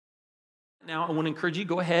Now, I want to encourage you,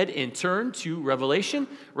 go ahead and turn to Revelation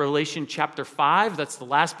chapter 5. That's the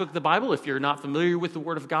last book of the Bible. If you're not familiar with the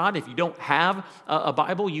Word of God, if you don't have a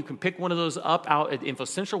Bible, you can pick one of those up out at Info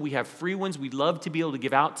Central. We have free ones we'd love to be able to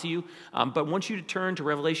give out to you. But I want you to turn to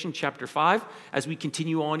Revelation chapter 5 as we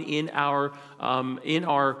continue on in our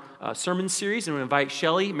sermon series. And I'm going to invite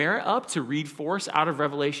Shelley Merritt up to read for us out of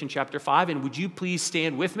Revelation chapter 5. And would you please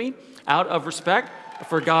stand with me out of respect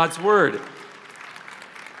for God's Word?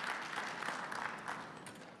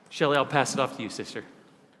 Shelley, I'll pass it off to you, sister.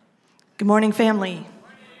 Good morning, family.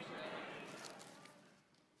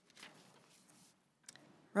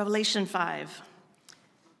 Revelation 5.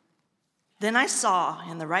 Then I saw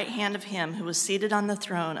in the right hand of him who was seated on the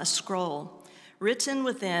throne a scroll, written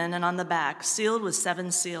within and on the back, sealed with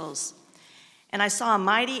 7 seals. And I saw a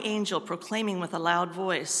mighty angel proclaiming with a loud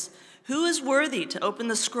voice, "Who is worthy to open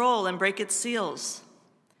the scroll and break its seals?"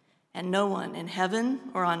 And no one in heaven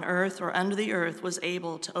or on earth or under the earth was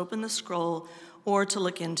able to open the scroll or to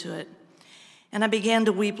look into it. And I began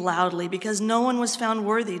to weep loudly because no one was found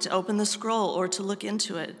worthy to open the scroll or to look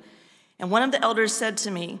into it. And one of the elders said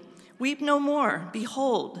to me, "Weep no more.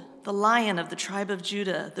 Behold, the Lion of the tribe of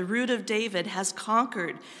Judah, the Root of David, has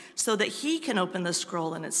conquered so that he can open the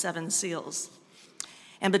scroll and its 7 seals."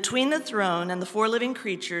 And between the throne and the 4 living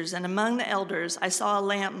creatures and among the elders, I saw a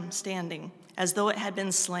lamb standing, as though it had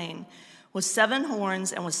been slain, with 7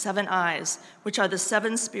 horns and with 7 eyes, which are the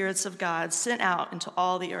 7 spirits of God sent out into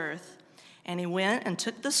all the earth. And he went and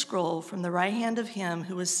took the scroll from the right hand of him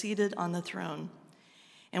who was seated on the throne.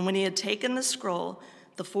 And when he had taken the scroll,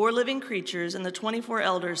 the 4 living creatures and the 24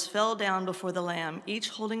 elders fell down before the Lamb, each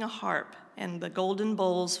holding a harp and the golden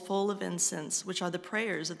bowls full of incense, which are the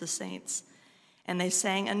prayers of the saints. And they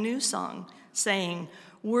sang a new song, saying,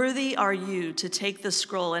 "Worthy are you to take the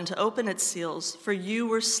scroll and to open its seals, for you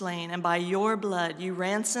were slain, and by your blood you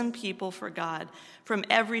ransomed people for God from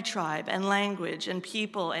every tribe and language and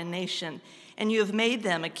people and nation, and you have made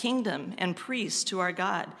them a kingdom and priests to our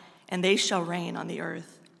God, and they shall reign on the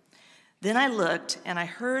earth." Then I looked, and I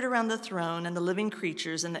heard around the throne and the living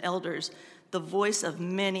creatures and the elders the voice of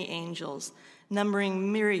many angels,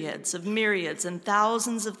 numbering myriads and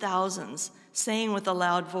thousands of thousands, saying with a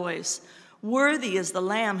loud voice, "Worthy is the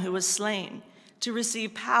Lamb who was slain, to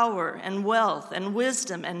receive power and wealth and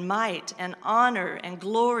wisdom and might and honor and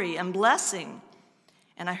glory and blessing."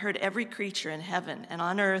 And I heard every creature in heaven and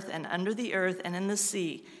on earth and under the earth and in the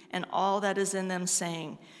sea and all that is in them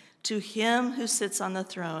saying, "To him who sits on the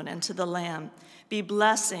throne and to the Lamb be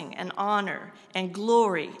blessing and honor and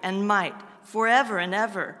glory and might forever and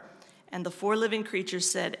ever." And the 4 living creatures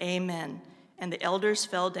said, "Amen." And the elders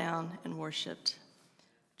fell down and worshiped.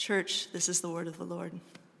 Church, this is the word of the Lord.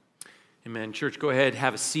 Amen. Church, go ahead,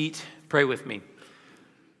 have a seat, pray with me.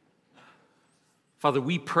 Father,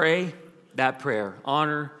 we pray that prayer,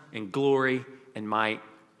 honor and glory and might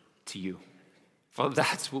to you. Father,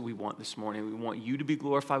 that's what we want this morning. We want you to be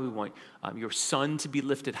glorified. We want your Son to be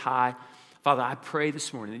lifted high. Father, I pray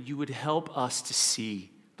this morning that you would help us to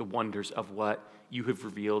see the wonders of what you have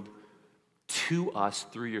revealed to us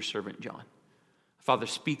through your servant John. Father,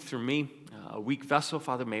 speak through me, a weak vessel.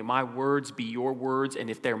 Father, may my words be your words,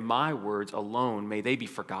 and if they're my words alone, may they be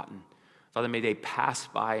forgotten. Father, may they pass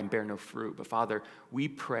by and bear no fruit. But Father, we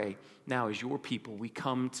pray now as your people, we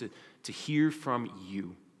come to hear from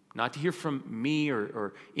you, not to hear from me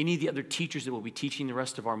or any of the other teachers that will be teaching the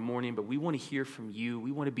rest of our morning, but we want to hear from you.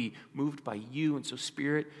 We want to be moved by you. And so,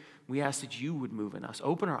 Spirit, we ask that you would move in us.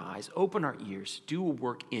 Open our eyes, open our ears, do a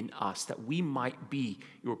work in us that we might be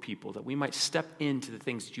your people, that we might step into the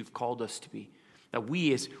things that you've called us to be. That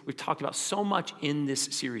we, as we've talked about so much in this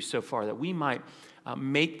series so far, that we might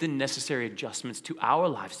make the necessary adjustments to our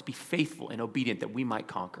lives to be faithful and obedient, that we might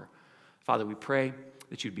conquer. Father, we pray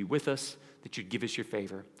that you'd be with us, that you'd give us your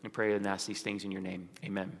favor, and pray and ask these things in your name.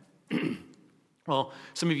 Amen. Well,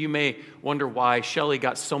 some of you may wonder why Shelley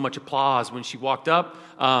got so much applause when she walked up.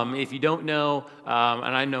 If you don't know,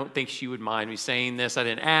 and I don't think she would mind me saying this, I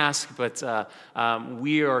didn't ask, but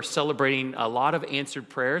we are celebrating a lot of answered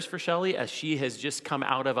prayers for Shelley as she has just come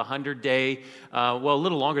out of a 100-day, a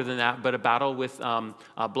little longer than that, but a battle with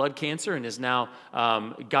blood cancer and has now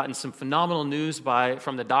gotten some phenomenal news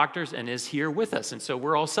from the doctors and is here with us. And so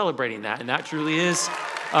we're all celebrating that, and that truly is...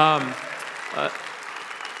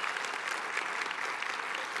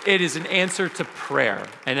 It is an answer to prayer,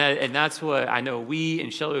 and that's what I know we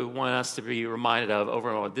and Shelley want us to be reminded of over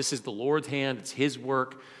and over. This is the Lord's hand. It's his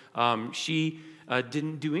work. She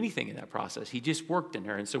didn't do anything in that process. He just worked in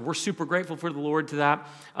her, and so we're super grateful for the Lord to that,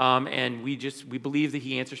 and we believe that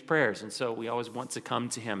he answers prayers, and so we always want to come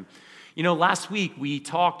to him. You know, last week we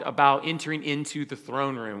talked about entering into the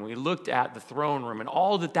throne room. We looked at the throne room and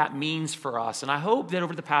all that means for us. And I hope that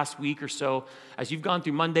over the past week or so, as you've gone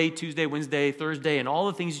through Monday, Tuesday, Wednesday, Thursday, and all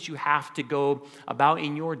the things that you have to go about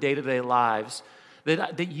in your day-to-day lives,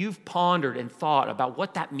 that you've pondered and thought about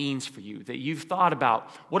what that means for you, that you've thought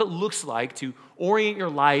about what it looks like to orient your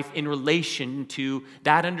life in relation to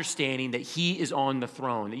that understanding that he is on the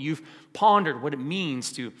throne, that you've pondered what it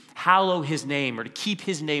means to hallow his name or to keep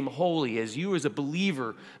his name holy as you as a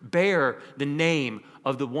believer bear the name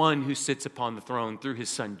of the one who sits upon the throne through his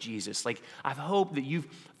son Jesus. Like, I've hoped that you've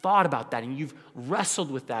thought about that and you've wrestled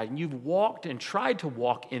with that and you've walked and tried to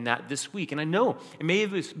walk in that this week. And I know it may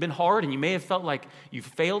have been hard and you may have felt like you've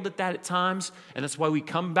failed at that at times, and that's why we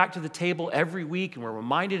come back to the table every week and we're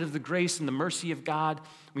reminded of the grace and the mercy of God.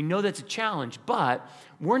 We know that's a challenge, but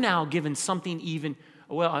we're now given something even,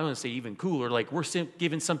 well, I don't want to say even cooler, like we're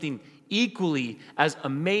given something equally as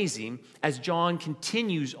amazing as John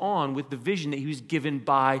continues on with the vision that he was given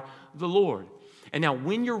by the Lord. And now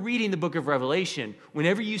when you're reading the book of Revelation,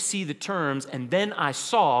 whenever you see the terms, and then I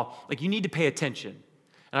saw, like, you need to pay attention.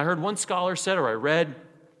 And I heard one scholar said, or I read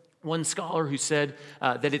one scholar who said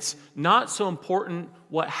that it's not so important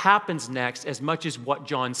what happens next as much as what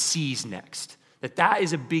John sees next. That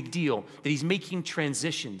is a big deal, that he's making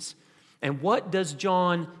transitions. And what does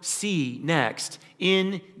John see next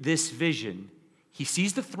in this vision? He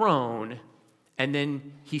sees the throne, and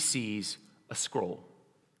then he sees a scroll.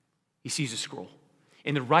 He sees a scroll.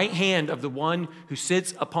 In the right hand of the one who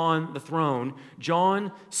sits upon the throne,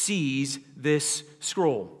 John sees this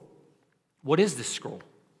scroll. What is this scroll?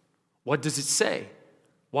 What does it say?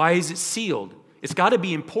 Why is it sealed? It's got to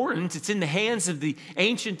be important. It's in the hands of the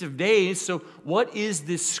Ancient of Days. So what is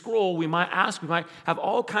this scroll? We might ask. We might have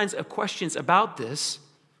all kinds of questions about this.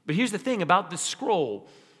 But here's the thing about this scroll.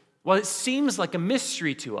 While it seems like a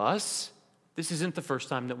mystery to us, this isn't the first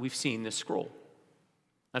time that we've seen this scroll.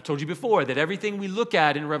 I've told you before that everything we look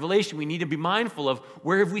at in Revelation, we need to be mindful of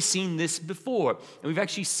where have we seen this before. And we've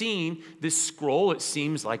actually seen this scroll, it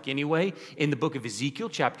seems like anyway, in the book of Ezekiel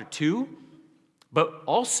chapter 2, but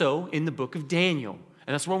also in the book of Daniel.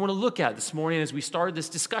 And that's what I want to look at this morning as we start this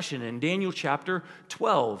discussion in Daniel chapter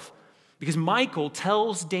 12. Because Michael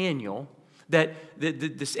tells Daniel that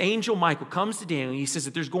this angel Michael comes to Daniel and he says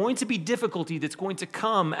that there's going to be difficulty that's going to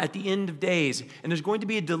come at the end of days. And there's going to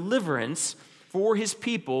be a deliverance for his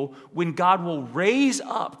people when God will raise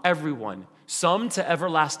up everyone, some to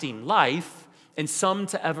everlasting life and some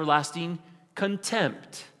to everlasting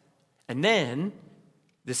contempt. And then,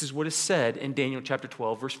 this is what is said in Daniel chapter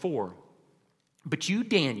 12, verse 4. But you,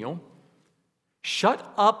 Daniel,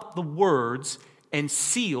 shut up the words and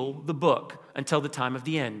seal the book until the time of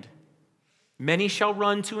the end. Many shall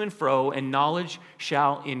run to and fro, and knowledge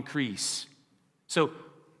shall increase. So,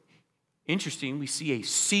 interesting, we see a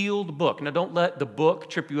sealed book. Now, don't let the book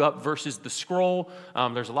trip you up versus the scroll.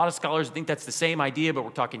 There's a lot of scholars who think that's the same idea, but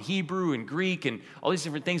we're talking Hebrew and Greek and all these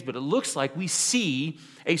different things. But it looks like we see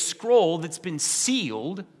a scroll that's been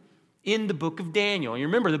sealed in the book of Daniel. And you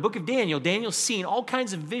remember, the book of Daniel, Daniel's seen all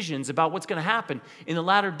kinds of visions about what's going to happen in the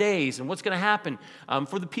latter days and what's going to happen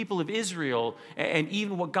for the people of Israel and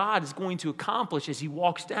even what God is going to accomplish as he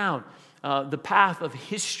walks down the path of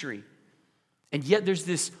history. And yet there's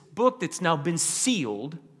this book that's now been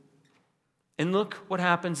sealed. And look what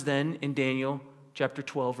happens then in Daniel chapter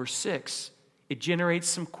 12, verse 6. It generates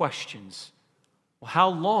some questions. Well, how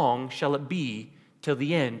long shall it be till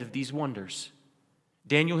the end of these wonders?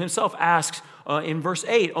 Daniel himself asks in verse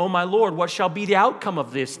 8, "Oh my Lord, what shall be the outcome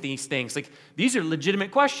of these things?" Like, these are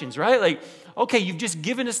legitimate questions, right? Like, okay, you've just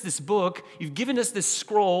given us this book, you've given us this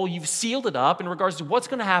scroll, you've sealed it up in regards to what's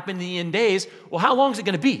going to happen in the end days. Well, how long is it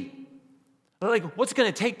going to be? Like, what's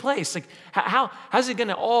going to take place? Like, how's it going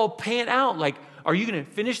to all pan out? Like, are you going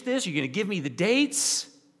to finish this? Are you going to give me the dates?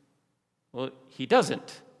 Well, he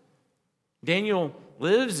doesn't. Daniel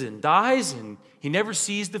lives and dies, and he never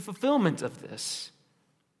sees the fulfillment of this.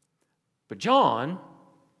 But John,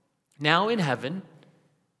 now in heaven,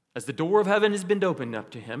 as the door of heaven has been opened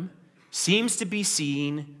up to him, seems to be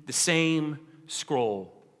seeing the same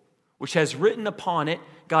scroll, which has written upon it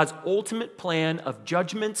God's ultimate plan of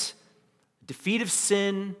judgment, defeat of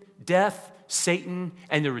sin, death, Satan,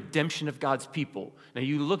 and the redemption of God's people. Now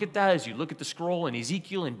you look at that as you look at the scroll in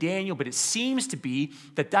Ezekiel and Daniel, but it seems to be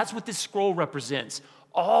that that's what this scroll represents.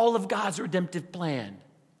 All of God's redemptive plan.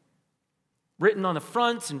 Written on the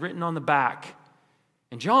front and written on the back.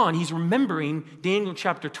 And John, he's remembering Daniel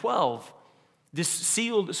chapter 12, this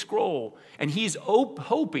sealed scroll. And he's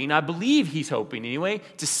hoping, I believe he's hoping anyway,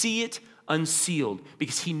 to see it unsealed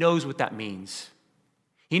because he knows what that means.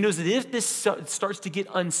 He knows that if this starts to get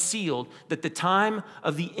unsealed, that the time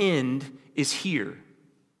of the end is here.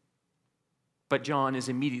 But John is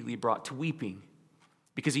immediately brought to weeping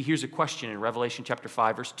because he hears a question in Revelation chapter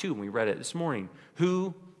 5, verse 2, and we read it this morning.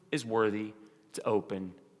 Who is worthy to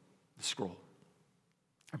open the scroll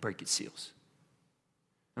and break its seals?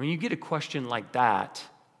 And when you get a question like that,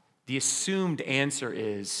 the assumed answer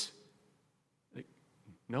is,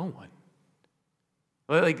 no one.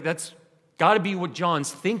 Like, that's got to be what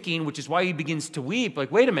John's thinking, which is why he begins to weep.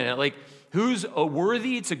 Like, wait a minute, like, who's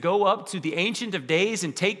worthy to go up to the Ancient of Days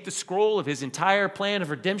and take the scroll of his entire plan of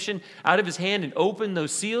redemption out of his hand and open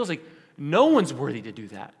those seals? Like, no one's worthy to do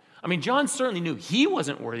that. I mean, John certainly knew he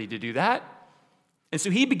wasn't worthy to do that. And so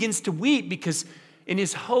he begins to weep because in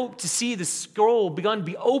his hope to see the scroll begun to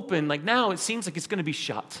be open, like now it seems like it's going to be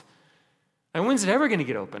shut. And when's it ever going to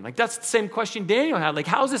get open? Like, that's the same question Daniel had. Like,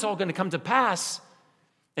 how's this all going to come to pass?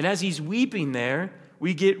 And as he's weeping there,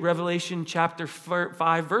 we get Revelation chapter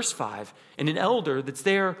 5, verse 5. And an elder that's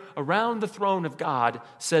there around the throne of God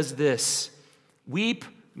says this, weep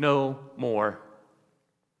no more.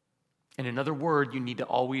 And another word you need to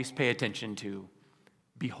always pay attention to,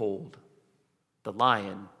 behold, the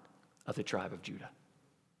Lion of the tribe of Judah.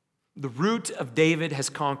 The root of David has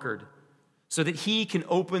conquered, so that he can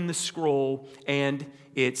open the scroll and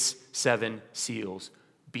its 7 seals.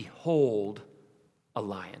 Behold a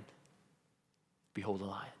lion. Behold a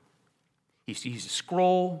lion. He sees a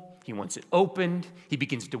scroll. He wants it opened. He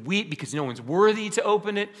begins to weep because no one's worthy to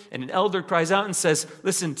open it. And an elder cries out and says,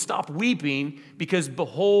 listen, stop weeping because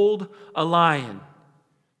behold a lion.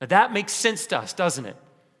 Now that makes sense to us, doesn't it?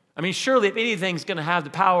 I mean, surely if anything's going to have the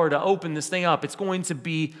power to open this thing up, it's going to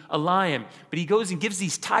be a lion. But he goes and gives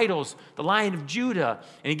these titles, the Lion of Judah,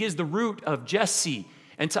 and he gives the root of Jesse.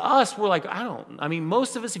 And to us, we're like,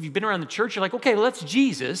 most of us, if you've been around the church, you're like, okay, well, that's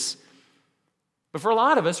Jesus. But for a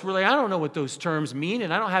lot of us, we're like, I don't know what those terms mean,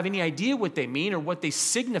 and I don't have any idea what they mean or what they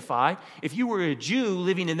signify. If you were a Jew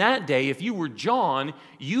living in that day, if you were John,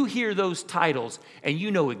 you hear those titles, and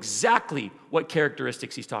you know exactly what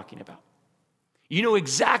characteristics he's talking about. You know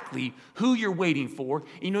exactly who you're waiting for.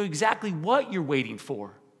 You know exactly what you're waiting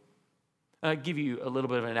for. I'll give you a little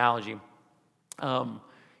bit of an analogy.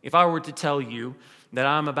 If I were to tell you that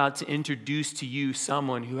I'm about to introduce to you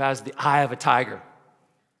someone who has the eye of a tiger,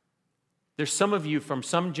 there's some of you from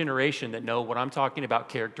some generation that know what I'm talking about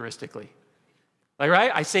characteristically. Like,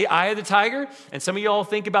 right? I say eye of the tiger, and some of y'all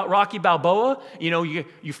think about Rocky Balboa. You know, you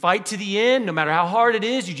fight to the end, no matter how hard it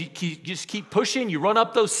is. You just keep pushing. You run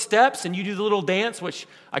up those steps, and you do the little dance, which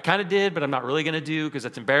I kind of did, but I'm not really going to do because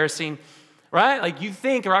that's embarrassing. Right? Like, you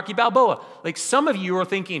think Rocky Balboa. Like, some of you are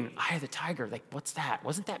thinking, eye of the tiger, like, what's that?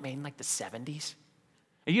 Wasn't that made in, like, the 70s?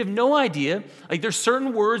 And you have no idea. Like, there's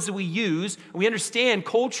certain words that we use, and we understand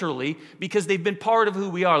culturally because they've been part of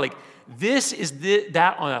who we are. Like, this is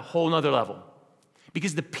that on a whole nother level.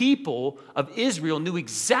 Because the people of Israel knew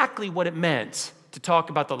exactly what it meant to talk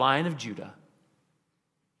about the Lion of Judah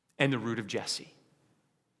and the root of Jesse.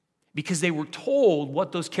 Because they were told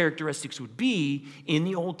what those characteristics would be in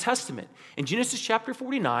the Old Testament. In Genesis chapter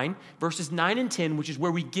 49, verses 9 and 10, which is where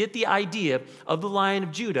we get the idea of the Lion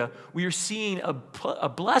of Judah, we are seeing a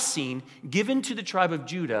blessing given to the tribe of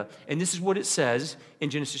Judah. And this is what it says in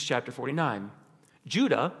Genesis chapter 49.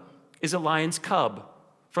 Judah is a lion's cub.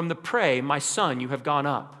 From the prey, my son, you have gone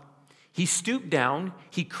up. He stooped down,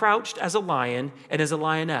 he crouched as a lion and as a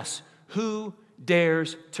lioness. Who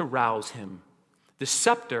dares to rouse him? The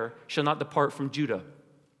scepter shall not depart from Judah,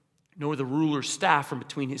 nor the ruler's staff from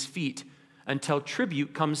between his feet, until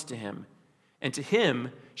tribute comes to him, and to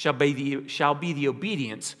him shall be the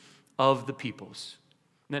obedience of the peoples.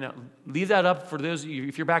 Now, leave that up for those of you,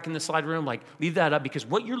 if you're back in the slide room, like, leave that up, because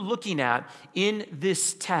what you're looking at in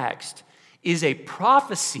this text is a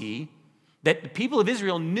prophecy that the people of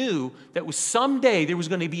Israel knew that was someday there was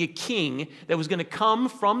going to be a king that was going to come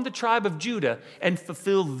from the tribe of Judah and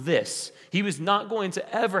fulfill this. He was not going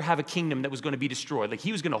to ever have a kingdom that was going to be destroyed. Like,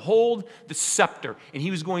 he was going to hold the scepter and he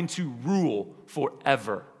was going to rule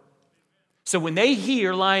forever. So when they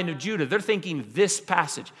hear Lion of Judah, they're thinking this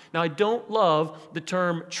passage. Now, I don't love the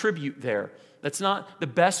term tribute there. That's not the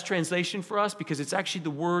best translation for us because it's actually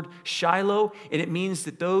the word Shiloh, and it means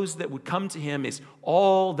that those that would come to him is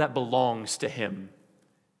all that belongs to him.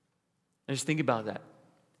 And just think about that.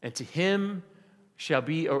 And to him shall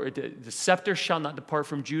be, or the scepter shall not depart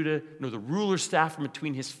from Judah, nor the ruler's staff from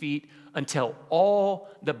between his feet, until all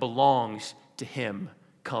that belongs to him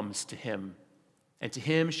comes to him. And to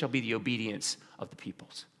him shall be the obedience of the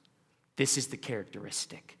peoples. This is the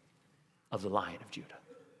characteristic of the Lion of Judah.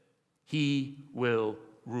 He will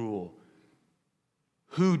rule.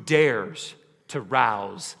 Who dares to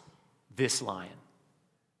rouse this lion.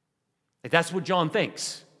 Like, that's what John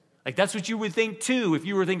thinks. Like, that's what you would think too if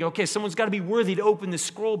you were thinking, okay, someone's got to be worthy to open this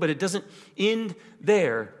scroll, but it doesn't end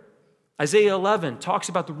there. Isaiah 11 talks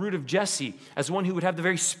about the root of Jesse as one who would have the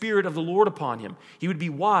very Spirit of the Lord upon him. He would be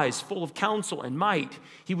wise, full of counsel and might.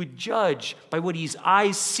 He would judge by what his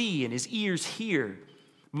eyes see and his ears hear.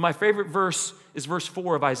 My favorite verse is verse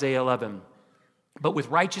 4 of Isaiah 11. But with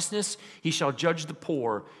righteousness he shall judge the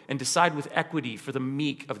poor and decide with equity for the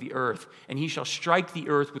meek of the earth. And he shall strike the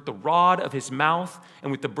earth with the rod of his mouth,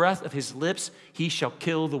 and with the breath of his lips he shall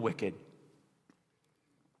kill the wicked.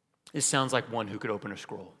 This sounds like one who could open a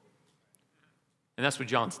scroll. And that's what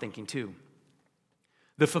John's thinking too.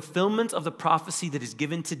 The fulfillment of the prophecy that is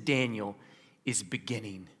given to Daniel is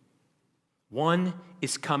beginning. One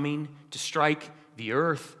is coming to strike the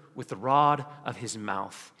earth with the rod of his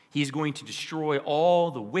mouth. He is going to destroy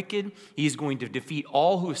all the wicked. He is going to defeat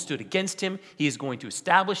all who have stood against him. He is going to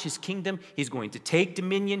establish his kingdom. He is going to take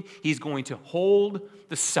dominion. He is going to hold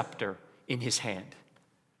the scepter in his hand.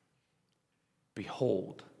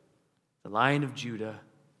 Behold, the Lion of Judah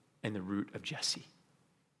and the root of Jesse.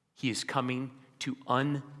 He is coming to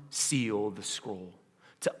unseal the scroll,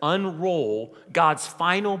 to unroll God's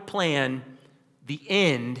final plan. The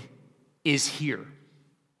end is here.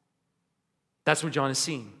 That's what John is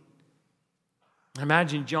seeing. I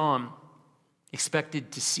imagine John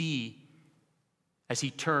expected to see, as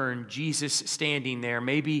he turned, Jesus standing there,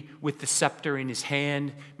 maybe with the scepter in his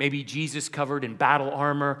hand, maybe Jesus covered in battle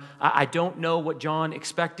armor. I don't know what John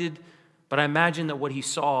expected, but I imagine that what he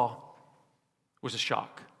saw was a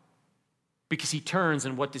shock. Because he turns,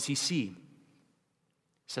 and what does he see? He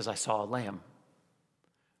says, I saw a lamb.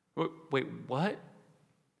 Wait, what?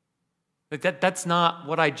 Like that's not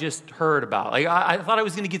what I just heard about. Like I thought I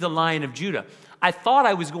was going to get the Lion of Judah. I thought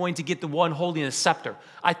I was going to get the one holding a scepter.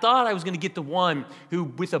 I thought I was going to get the one who,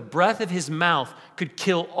 with a breath of his mouth, could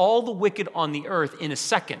kill all the wicked on the earth in a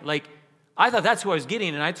second. Like, I thought that's who I was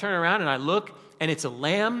getting, and I turn around and I look, and it's a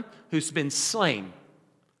lamb who's been slain.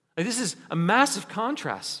 Like, this is a massive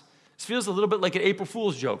contrast. This feels a little bit like an April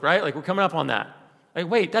Fool's joke, right? Like, we're coming up on that. Like,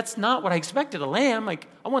 wait, that's not what I expected, a lamb. Like,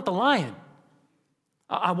 I want the lion.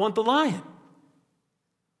 I want the lion.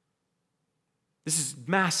 This is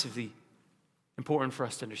massively important for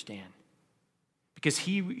us to understand. Because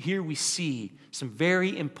here we see some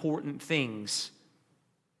very important things.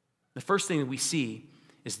 The first thing that we see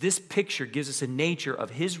is this picture gives us a nature of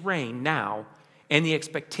his reign now and the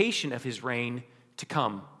expectation of his reign to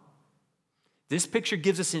come. This picture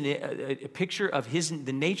gives us a picture of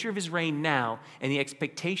the nature of his reign now and the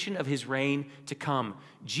expectation of his reign to come.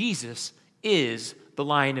 Jesus is the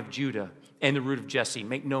Lion of Judah and the root of Jesse.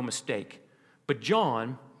 Make no mistake. But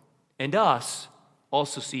John and us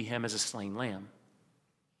also see him as a slain lamb.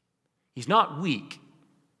 He's not weak.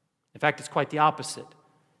 In fact, it's quite the opposite.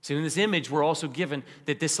 So in this image, we're also given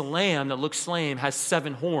that this lamb that looks slain has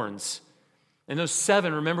 7 horns. And those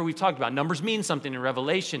 7, remember we talked about, numbers mean something in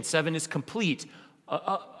Revelation. 7 is complete,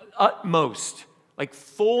 utmost, like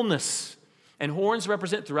fullness. And horns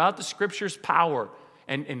represent throughout the scriptures power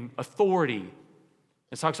and authority.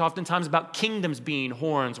 It talks oftentimes about kingdoms being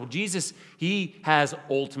horns. Well, Jesus, he has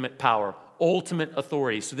ultimate power, ultimate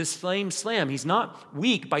authority. So this slain lamb, he's not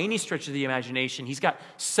weak by any stretch of the imagination. He's got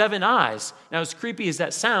 7 eyes. Now, as creepy as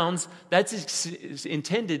that sounds, that's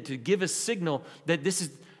intended to give a signal that this is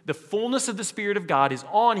the fullness of the Spirit of God is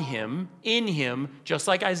on him, in him, just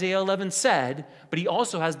like Isaiah 11 said, but he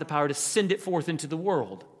also has the power to send it forth into the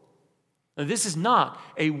world. Now, this is not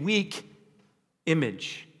a weak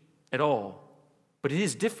image at all. But it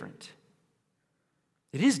is different.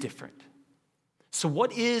 It is different. So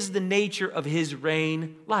what is the nature of his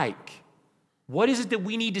reign like? What is it that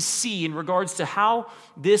we need to see in regards to how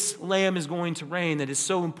this lamb is going to reign that is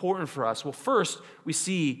so important for us? Well, first, we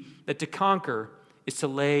see that to conquer is to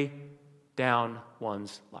lay down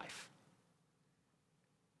one's life.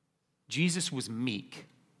 Jesus was meek,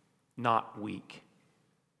 not weak.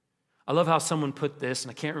 I love how someone put this,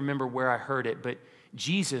 and I can't remember where I heard it, but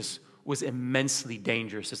Jesus was immensely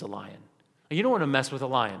dangerous as a lion. You don't want to mess with a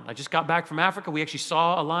lion. I just got back from Africa. We actually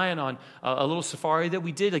saw a lion on a little safari that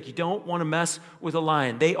we did. Like, you don't want to mess with a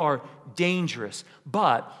lion. They are dangerous.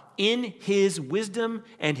 But in his wisdom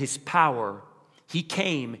and his power, he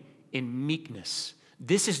came in meekness.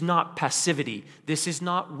 This is not passivity. This is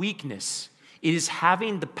not weakness. It is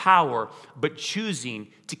having the power, but choosing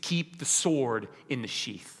to keep the sword in the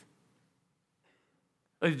sheath.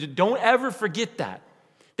 Don't ever forget that.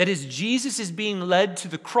 That as Jesus is being led to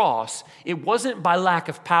the cross, it wasn't by lack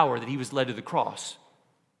of power that he was led to the cross.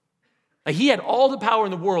 He had all the power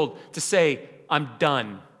in the world to say, I'm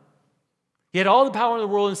done. He had all the power in the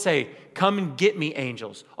world to say, come and get me,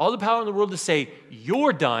 angels. All the power in the world to say,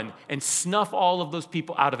 you're done, and snuff all of those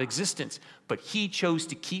people out of existence. But he chose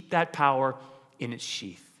to keep that power in its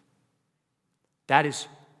sheath. That is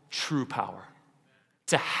true power.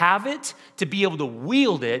 To have it, to be able to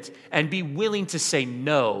wield it, and be willing to say,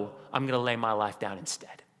 no, I'm going to lay my life down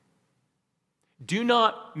instead. Do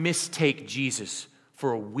not mistake Jesus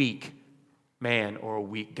for a weak man or a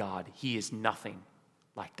weak God. He is nothing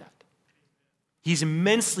like that. He's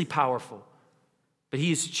immensely powerful, but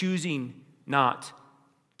he is choosing not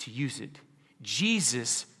to use it.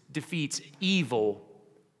 Jesus defeats evil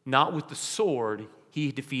not with the sword,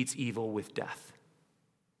 he defeats evil with death.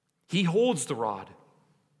 He holds the rod.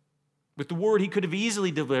 With the word, he could have easily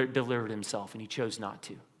delivered himself, and he chose not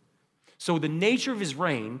to. So the nature of his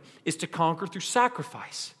reign is to conquer through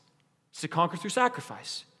sacrifice. It's to conquer through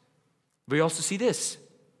sacrifice. But we also see this.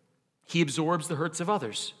 He absorbs the hurts of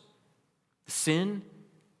others. The sin,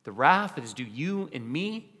 the wrath that is due you and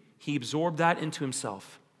me, he absorbed that into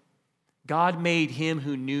himself. God made him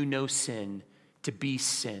who knew no sin to be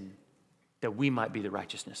sin, that we might be the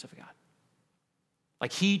righteousness of God.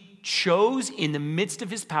 Like he chose in the midst of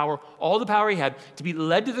his power, all the power he had, to be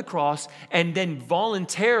led to the cross and then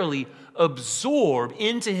voluntarily absorb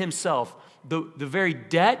into himself the very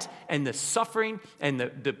debt and the suffering and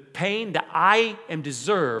the pain that I am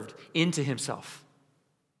deserved into himself.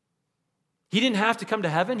 He didn't have to come to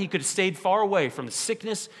heaven. He could have stayed far away from the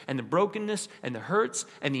sickness and the brokenness and the hurts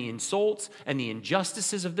and the insults and the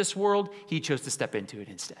injustices of this world. He chose to step into it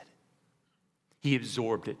instead. He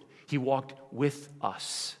absorbed it. He walked with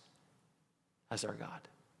us as our God.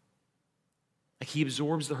 Like he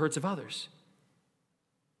absorbs the hurts of others.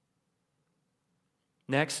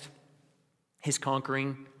 Next, his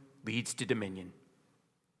conquering leads to dominion.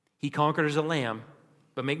 He conquered as a lamb,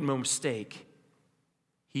 but make no mistake,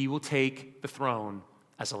 he will take the throne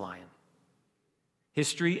as a lion.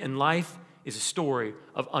 History and life is a story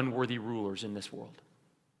of unworthy rulers in this world.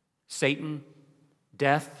 Satan,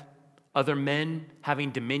 death, other men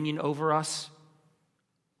having dominion over us.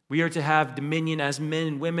 We are to have dominion as men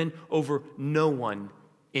and women over no one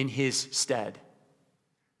in his stead.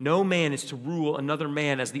 No man is to rule another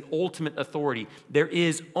man as the ultimate authority. There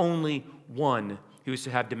is only one who is to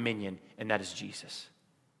have dominion, and that is Jesus.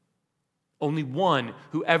 Only one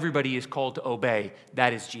who everybody is called to obey,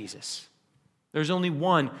 that is Jesus. There's only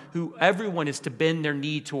one who everyone is to bend their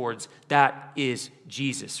knee towards, that is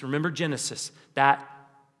Jesus. Remember Genesis, that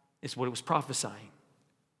is what it was prophesying.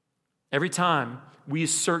 Every time we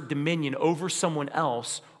assert dominion over someone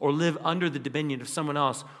else or live under the dominion of someone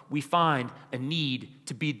else, we find a need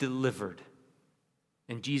to be delivered.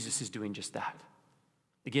 And Jesus is doing just that.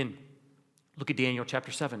 Again, look at Daniel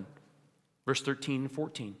chapter 7, verse 13 and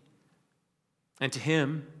 14. And to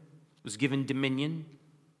him was given dominion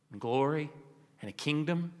and glory and a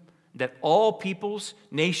kingdom, that all peoples,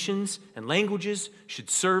 nations, and languages should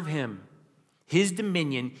serve him. His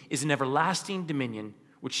dominion is an everlasting dominion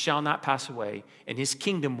which shall not pass away, and his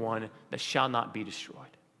kingdom one that shall not be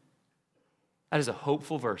destroyed. That is a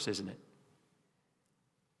hopeful verse, isn't it?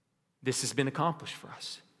 This has been accomplished for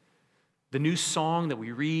us. The new song that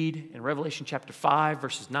we read in Revelation chapter 5,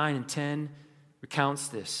 verses 9 and 10 recounts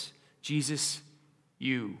this. Jesus,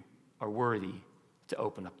 you are worthy to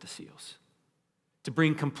open up the seals, to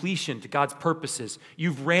bring completion to God's purposes.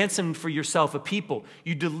 You've ransomed for yourself a people.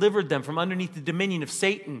 You delivered them from underneath the dominion of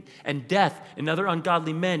Satan and death and other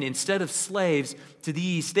ungodly men. Instead of slaves to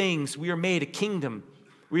these things, we are made a kingdom.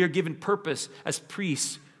 We are given purpose as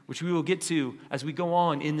priests, which we will get to as we go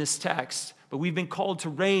on in this text. But we've been called to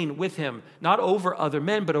reign with him, not over other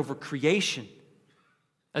men, but over creation,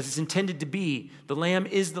 as it's intended to be. The Lamb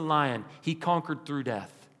is the Lion. He conquered through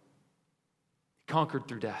death. He conquered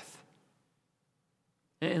through death.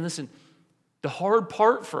 And listen, the hard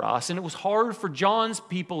part for us, and it was hard for John's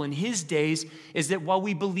people in his days, is that while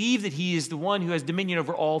we believe that he is the one who has dominion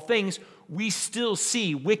over all things, we still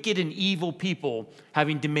see wicked and evil people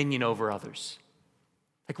having dominion over others.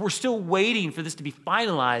 Like we're still waiting for this to be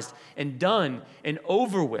finalized and done and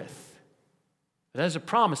over with. But that is a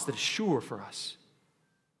promise that is sure for us.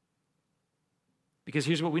 Because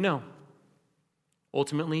here's what we know.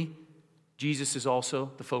 Ultimately, Jesus is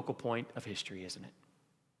also the focal point of history, isn't it?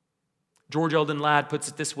 George Eldon Ladd puts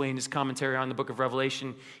it this way in his commentary on the book of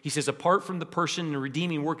Revelation. He says, apart from the person and the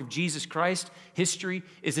redeeming work of Jesus Christ, history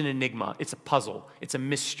is an enigma. It's a puzzle. It's a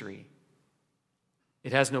mystery.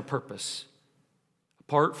 It has no purpose.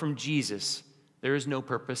 Apart from Jesus, there is no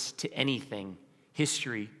purpose to anything.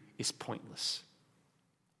 History is pointless.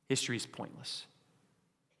 History is pointless.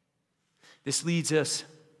 This leads us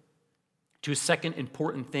to a second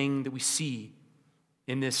important thing that we see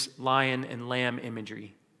in this lion and lamb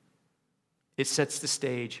imagery. It sets the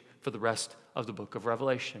stage for the rest of the book of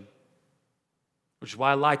Revelation. Which is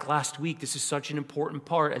why, like last week, this is such an important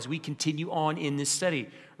part as we continue on in this study.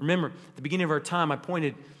 Remember, at the beginning of our time, I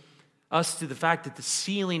pointed us to the fact that the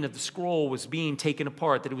sealing of the scroll was being taken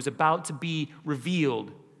apart, that it was about to be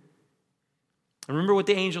revealed. And remember what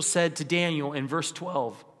the angel said to Daniel in verse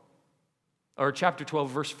 12, or chapter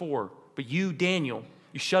 12, verse 4. But you, Daniel,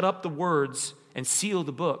 you shut up the words and seal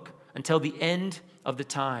the book until the end of the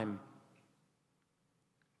time.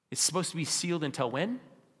 It's supposed to be sealed until when?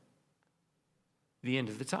 The end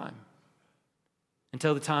of the time.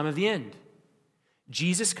 Until the time of the end.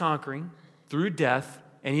 Jesus conquering through death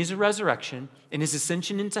and his resurrection and his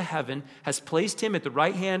ascension into heaven has placed him at the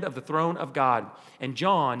right hand of the throne of God. And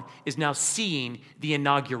John is now seeing the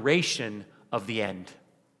inauguration of the end.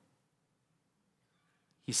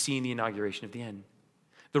 He's seeing the inauguration of the end.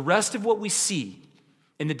 The rest of what we see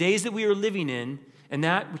in the days that we are living in and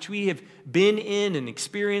that which we have been in and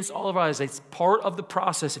experienced all of our lives, it's part of the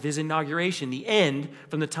process of his inauguration. The end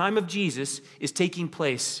from the time of Jesus is taking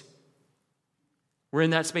place. We're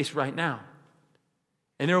in that space right now.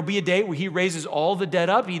 And there will be a day where he raises all the dead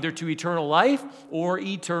up, either to eternal life or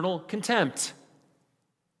eternal contempt.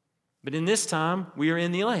 But in this time, we are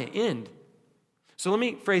in the end. So let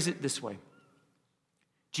me phrase it this way.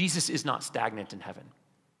 Jesus is not stagnant in heaven.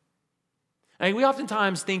 I mean, we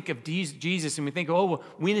oftentimes think of Jesus and we think, oh, well,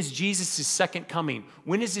 when is Jesus' second coming?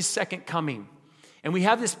 When is his second coming? And we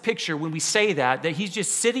have this picture when we say that he's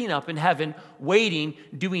just sitting up in heaven, waiting,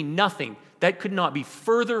 doing nothing. That could not be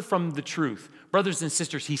further from the truth. Brothers and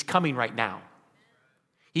sisters, he's coming right now.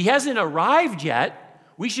 He hasn't arrived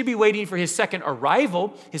yet. We should be waiting for his second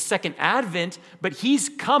arrival, his second advent, but he's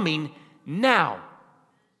coming now.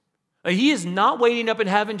 He is not waiting up in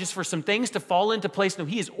heaven just for some things to fall into place. No,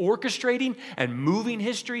 he is orchestrating and moving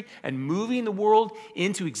history and moving the world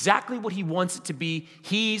into exactly what he wants it to be.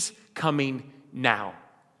 He's coming now.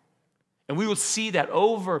 And we will see that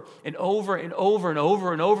over and over and over and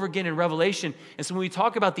over and over again in Revelation. And so when we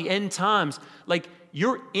talk about the end times, like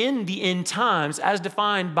you're in the end times as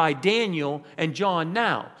defined by Daniel and John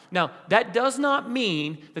now. Now, that does not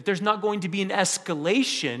mean that there's not going to be an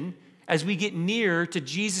escalation as we get near to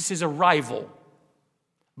Jesus' arrival.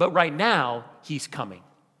 But right now, he's coming.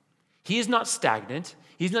 He is not stagnant.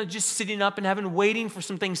 He's not just sitting up in heaven waiting for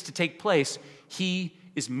some things to take place. He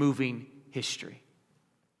is moving history.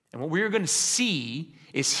 And what we're going to see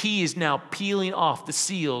is he is now peeling off the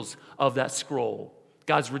seals of that scroll.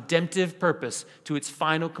 God's redemptive purpose to its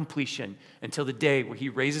final completion until the day where he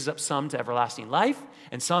raises up some to everlasting life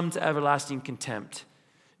and some to everlasting contempt.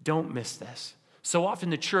 Don't miss this. So often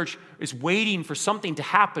the church is waiting for something to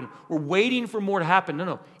happen. We're waiting for more to happen.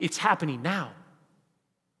 No, it's happening now.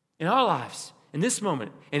 In our lives, in this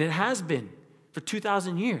moment. And it has been for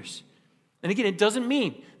 2,000 years. And again, it doesn't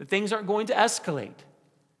mean that things aren't going to escalate.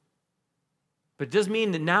 But it does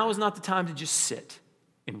mean that now is not the time to just sit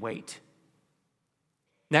and wait.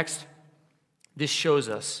 Next, this shows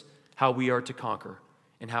us how we are to conquer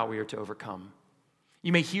and how we are to overcome.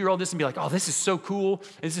 You may hear all this and be like, oh, this is so cool.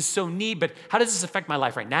 This is so neat. But how does this affect my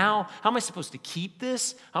life right now? How am I supposed to keep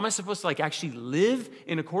this? How am I supposed to actually live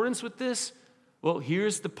in accordance with this? Well,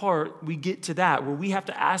 here's the part we get to that where we have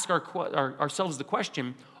to ask ourselves the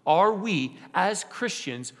question, are we as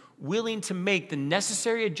Christians willing to make the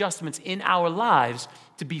necessary adjustments in our lives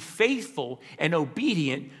to be faithful and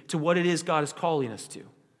obedient to what it is God is calling us to? In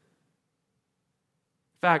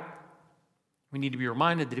fact, we need to be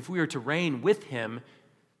reminded that if we are to reign with him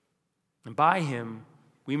and by him,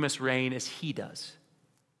 we must reign as he does,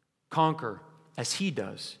 conquer as he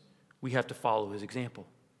does. We have to follow his example.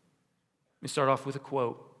 Let me start off with a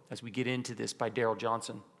quote as we get into this by Darren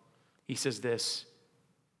Johnson. He says this,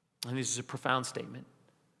 and this is a profound statement.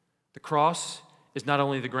 The cross is not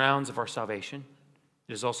only the grounds of our salvation,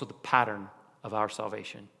 it is also the pattern of our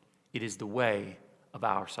salvation. It is the way of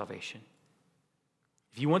our salvation.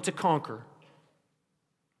 If you want to conquer,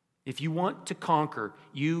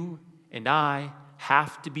 you and I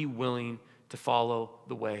have to be willing to follow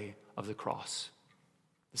the way of the cross.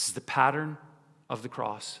 This is the pattern of the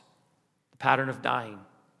cross, the pattern of dying.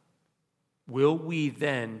 Will we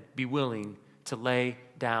then be willing to lay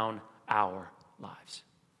down our lives?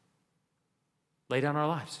 Lay down our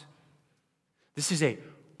lives. This is a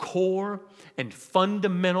core and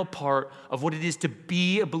fundamental part of what it is to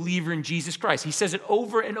be a believer in Jesus Christ. He says it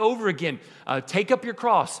over and over again. Take up your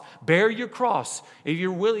cross, bear your cross. If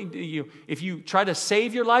you're willing, if you try to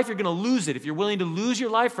save your life, you're going to lose it. If you're willing to lose your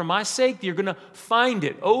life for my sake, you're going to find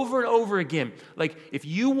it over and over again. Like, if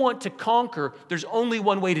you want to conquer, there's only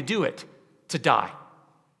one way to do it, to die.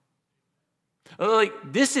 Like,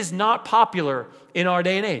 this is not popular in our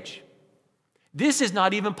day and age. This is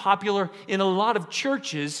not even popular in a lot of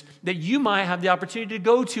churches that you might have the opportunity to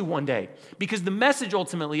go to one day. Because the message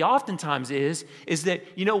ultimately oftentimes is that,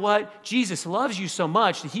 you know what? Jesus loves you so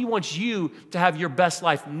much that he wants you to have your best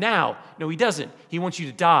life now. No, he doesn't. He wants you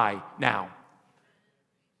to die now.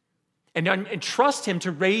 And trust him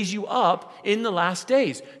to raise you up in the last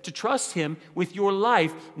days. To trust him with your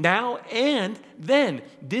life now and then.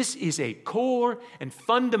 This is a core and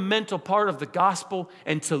fundamental part of the gospel,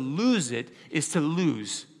 and to lose it is to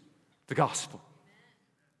lose the gospel.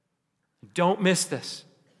 Don't miss this.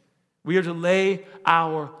 We are to lay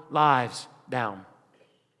our lives down.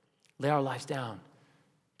 Lay our lives down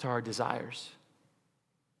to our desires.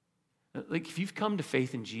 Like, if you've come to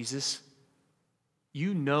faith in Jesus,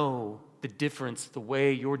 you know the difference, the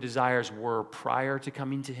way your desires were prior to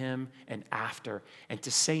coming to him and after. And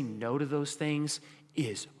to say no to those things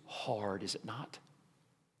is hard, is it not?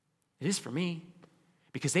 It is for me,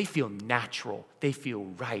 because they feel natural, they feel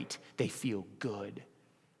right, they feel good.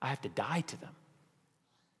 I have to die to them.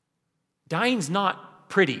 Dying's not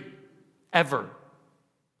pretty, ever.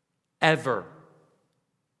 Ever.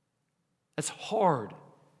 That's hard.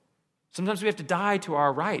 Sometimes we have to die to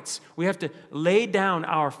our rights. We have to lay down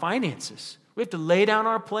our finances. We have to lay down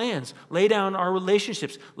our plans, lay down our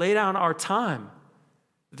relationships, lay down our time.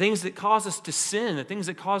 The things that cause us to sin, the things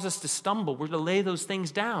that cause us to stumble, we're to lay those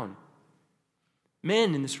things down.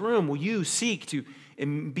 Men in this room, will you seek to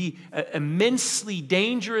be immensely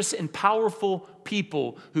dangerous and powerful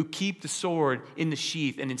people who keep the sword in the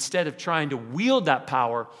sheath, and instead of trying to wield that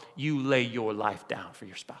power, you lay your life down for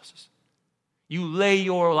your spouses? You lay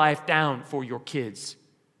your life down for your kids.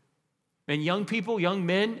 And young people, young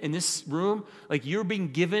men in this room, like, you're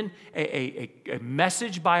being given a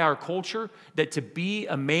message by our culture that to be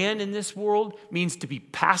a man in this world means to be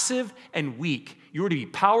passive and weak. You're to be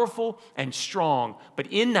powerful and strong, but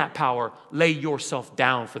in that power, lay yourself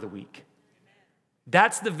down for the weak.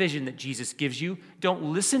 That's the vision that Jesus gives you.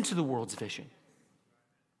 Don't listen to the world's vision.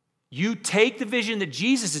 You take the vision that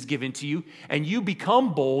Jesus has given to you, and you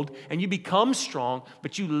become bold and you become strong,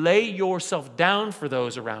 but you lay yourself down for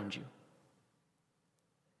those around you.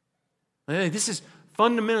 This is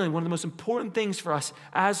fundamentally one of the most important things for us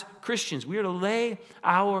as Christians. We are to lay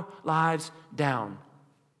our lives down.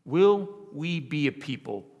 Will we be a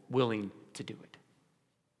people willing to do it?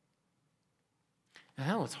 And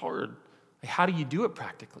I know it's hard. Like, how do you do it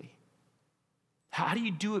practically? How do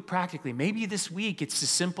you do it practically? Maybe this week it's as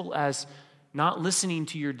simple as not listening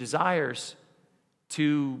to your desires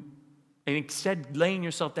and instead laying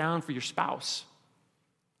yourself down for your spouse.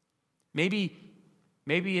 Maybe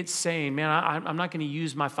it's saying, man, I'm not going to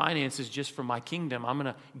use my finances just for my kingdom. I'm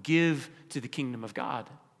going to give to the kingdom of God.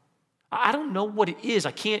 I don't know what it is.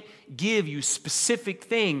 I can't give you a specific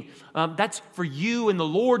thing. That's for you and the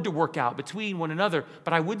Lord to work out between one another.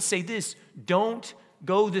 But I would say this: don't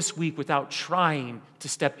go this week without trying to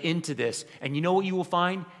step into this. And you know what you will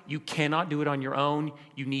find? You cannot do it on your own.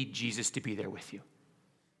 You need Jesus to be there with you.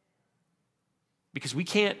 Because we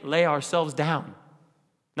can't lay ourselves down.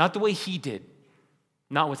 Not the way he did.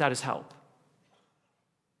 Not without his help.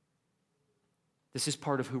 This is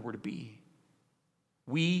part of who we're to be.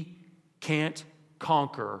 We can't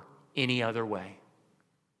conquer any other way.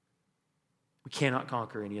 We cannot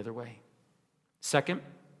conquer any other way. Second,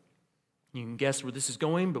 you can guess where this is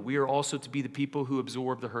going, but we are also to be the people who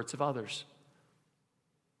absorb the hurts of others.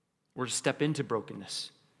 We're to step into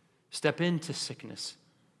brokenness, step into sickness,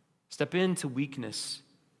 step into weakness.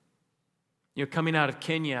 You know, coming out of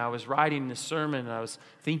Kenya, I was writing this sermon, and I was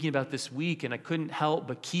thinking about this week, and I couldn't help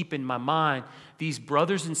but keep in my mind these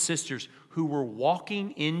brothers and sisters who were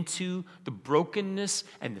walking into the brokenness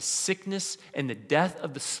and the sickness and the death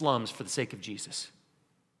of the slums for the sake of Jesus.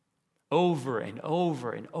 Over and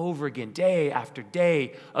over and over again, day after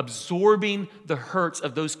day, absorbing the hurts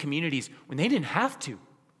of those communities when they didn't have to.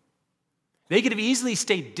 They could have easily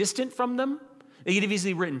stayed distant from them. They could have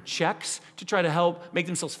easily written checks to try to help make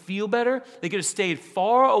themselves feel better. They could have stayed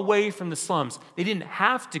far away from the slums. They didn't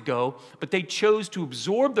have to go, but they chose to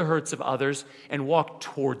absorb the hurts of others and walk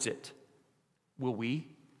towards it. Will we?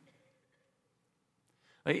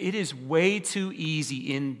 It is way too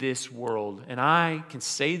easy in this world, and I can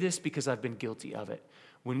say this because I've been guilty of it.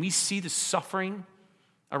 When we see the suffering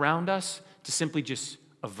around us to simply just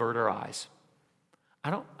avert our eyes. I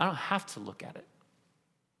don't have to look at it.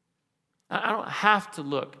 I don't have to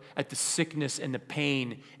look at the sickness and the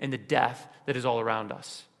pain and the death that is all around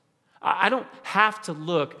us. I don't have to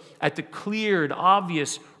look at the clear and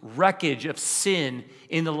obvious wreckage of sin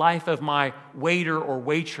in the life of my waiter or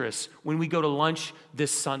waitress when we go to lunch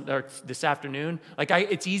this afternoon.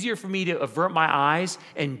 It's easier for me to avert my eyes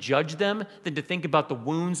and judge them than to think about the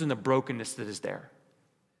wounds and the brokenness that is there.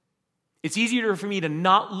 It's easier for me to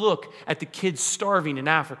not look at the kids starving in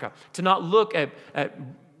Africa, to not look at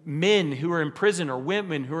men who are in prison or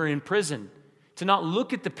women who are in prison, to not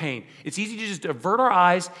look at the pain. It's easy to just avert our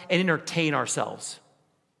eyes and entertain ourselves.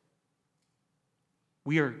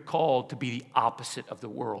 We are called to be the opposite of the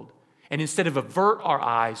world. And instead of avert our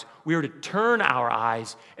eyes, we are to turn our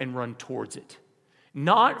eyes and run towards it.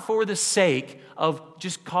 Not for the sake of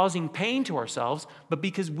just causing pain to ourselves, but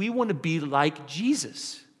because we want to be like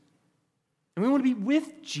Jesus. And we want to be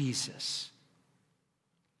with Jesus.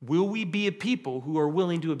 Will we be a people who are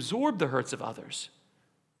willing to absorb the hurts of others,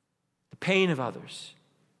 the pain of others,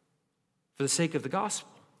 for the sake of the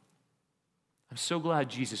gospel? I'm so glad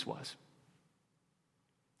Jesus was.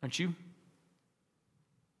 Aren't you?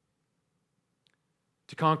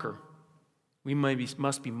 To conquer, we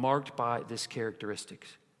must be marked by this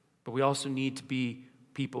characteristics, but we also need to be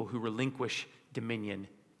people who relinquish dominion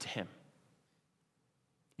to Him.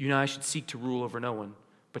 You and I should seek to rule over no one,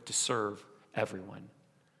 but to serve everyone.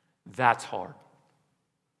 That's hard.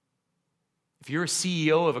 If you're a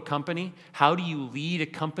CEO of a company, how do you lead a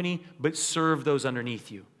company but serve those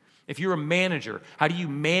underneath you? If you're a manager, how do you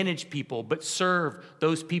manage people but serve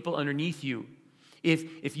those people underneath you?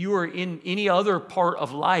 If you are in any other part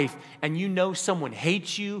of life and you know someone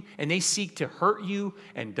hates you and they seek to hurt you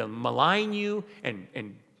and to malign you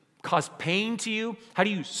and cause pain to you, how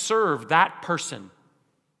do you serve that person?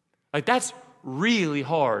 That's really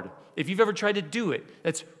hard. If you've ever tried to do it,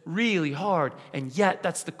 that's really hard. And yet,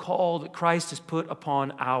 that's the call that Christ has put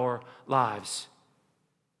upon our lives.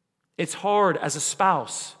 It's hard as a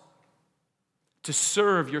spouse to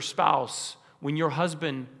serve your spouse when your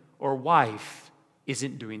husband or wife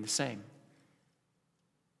isn't doing the same.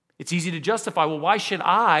 It's easy to justify, well, why should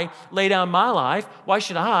I lay down my life? Why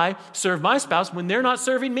should I serve my spouse when they're not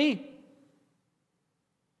serving me?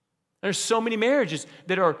 There's so many marriages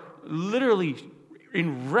that are literally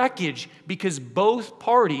in wreckage because both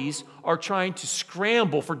parties are trying to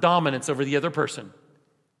scramble for dominance over the other person.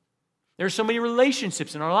 There are so many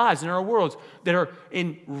relationships in our lives, in our worlds, that are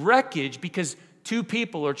in wreckage because two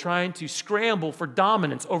people are trying to scramble for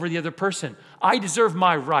dominance over the other person. I deserve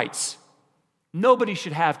my rights. Nobody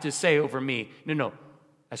should have to say over me. No.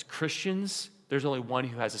 As Christians, there's only one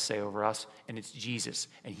who has a say over us, and it's Jesus.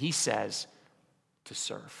 And He says to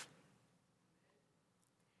serve.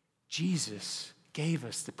 Jesus gave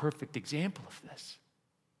us the perfect example of this.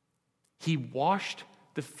 He washed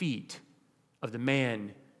the feet of the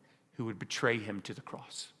man who would betray Him to the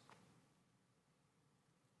cross.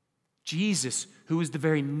 Jesus, who is the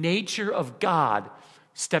very nature of God,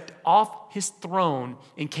 stepped off His throne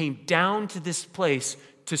and came down to this place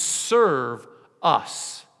to serve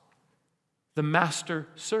us. The Master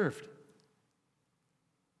served.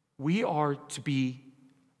 We are to be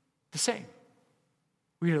the same.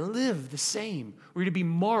 We're to live the same. We're to be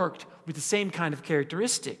marked with the same kind of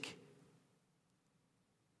characteristic.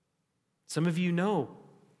 Some of you know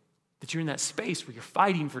that you're in that space where you're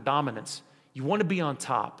fighting for dominance. You want to be on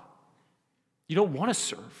top. You don't want to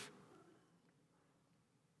serve.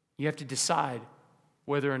 You have to decide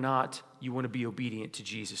whether or not you want to be obedient to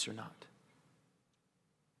Jesus or not.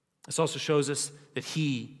 This also shows us that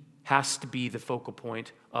He has to be the focal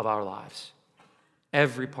point of our lives.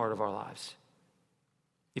 Every part of our lives.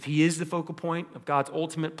 If He is the focal point of God's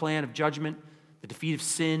ultimate plan of judgment, the defeat of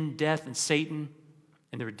sin, death, and Satan,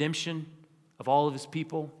 and the redemption of all of His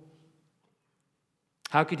people,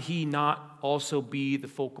 how could He not also be the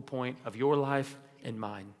focal point of your life and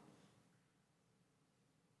mine?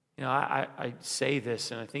 You know, I say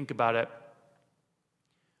this and I think about it.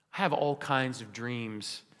 I have all kinds of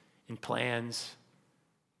dreams and plans.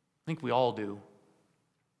 I think we all do.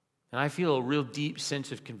 And I feel a real deep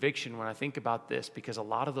sense of conviction when I think about this because a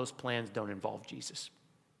lot of those plans don't involve Jesus.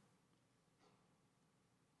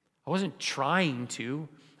 I wasn't trying to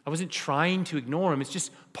ignore Him. It's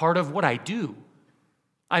just part of what I do.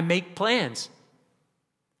 I make plans.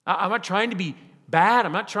 I'm not trying to be bad.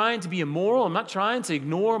 I'm not trying to be immoral. I'm not trying to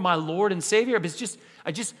ignore my Lord and Savior. But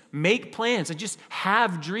I just make plans. I just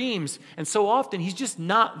have dreams. And so often He's just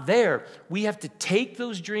not there. We have to take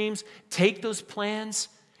those dreams, take those plans,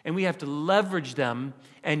 and we have to leverage them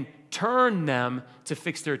and turn them to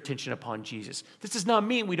fix their attention upon Jesus. This does not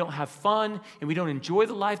mean we don't have fun and we don't enjoy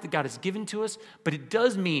the life that God has given to us, but it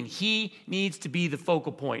does mean he needs to be the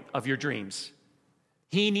focal point of your dreams.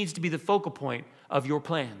 He needs to be the focal point of your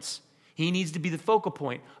plans. He needs to be the focal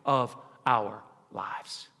point of our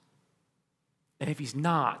lives. And if he's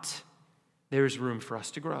not, there's room for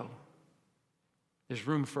us to grow. There's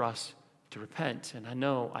room for us to repent. And I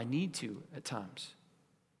know I need to at times.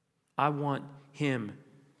 I want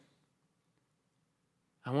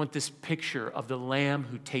this picture of the Lamb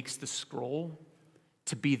who takes the scroll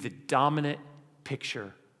to be the dominant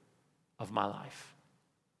picture of my life.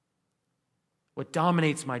 What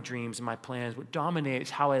dominates my dreams and my plans, what dominates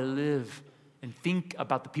how I live and think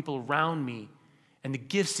about the people around me and the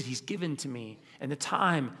gifts that he's given to me and the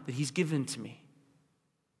time that he's given to me.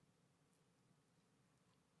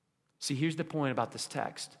 See, here's the point about this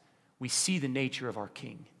text. We see the nature of our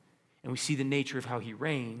King, and we see the nature of how he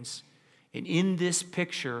reigns. And in this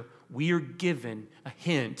picture, we are given a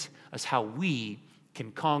hint as how we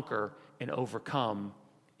can conquer and overcome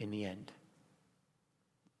in the end.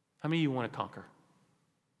 How many of you want to conquer?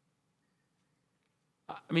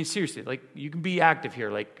 I mean, seriously, like, you can be active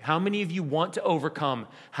here. Like, how many of you want to overcome?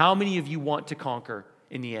 How many of you want to conquer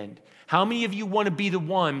in the end? How many of you want to be the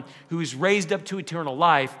one who is raised up to eternal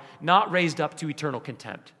life, not raised up to eternal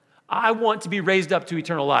contempt? I want to be raised up to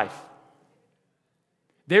eternal life.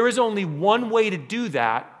 There is only one way to do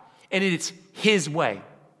that, and it's his way.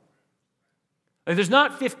 And there's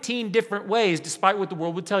not 15 different ways, despite what the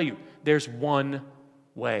world would tell you. There's one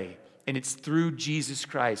way, and it's through Jesus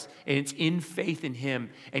Christ, and it's in faith in him,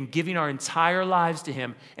 and giving our entire lives to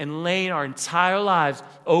him, and laying our entire lives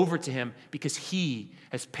over to him, because he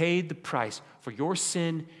has paid the price for your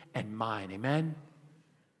sin and mine. Amen?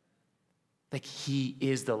 Like, he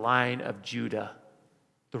is the Lion of Judah,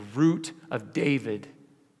 the root of David,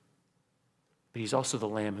 but he's also the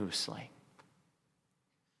Lamb who was slain.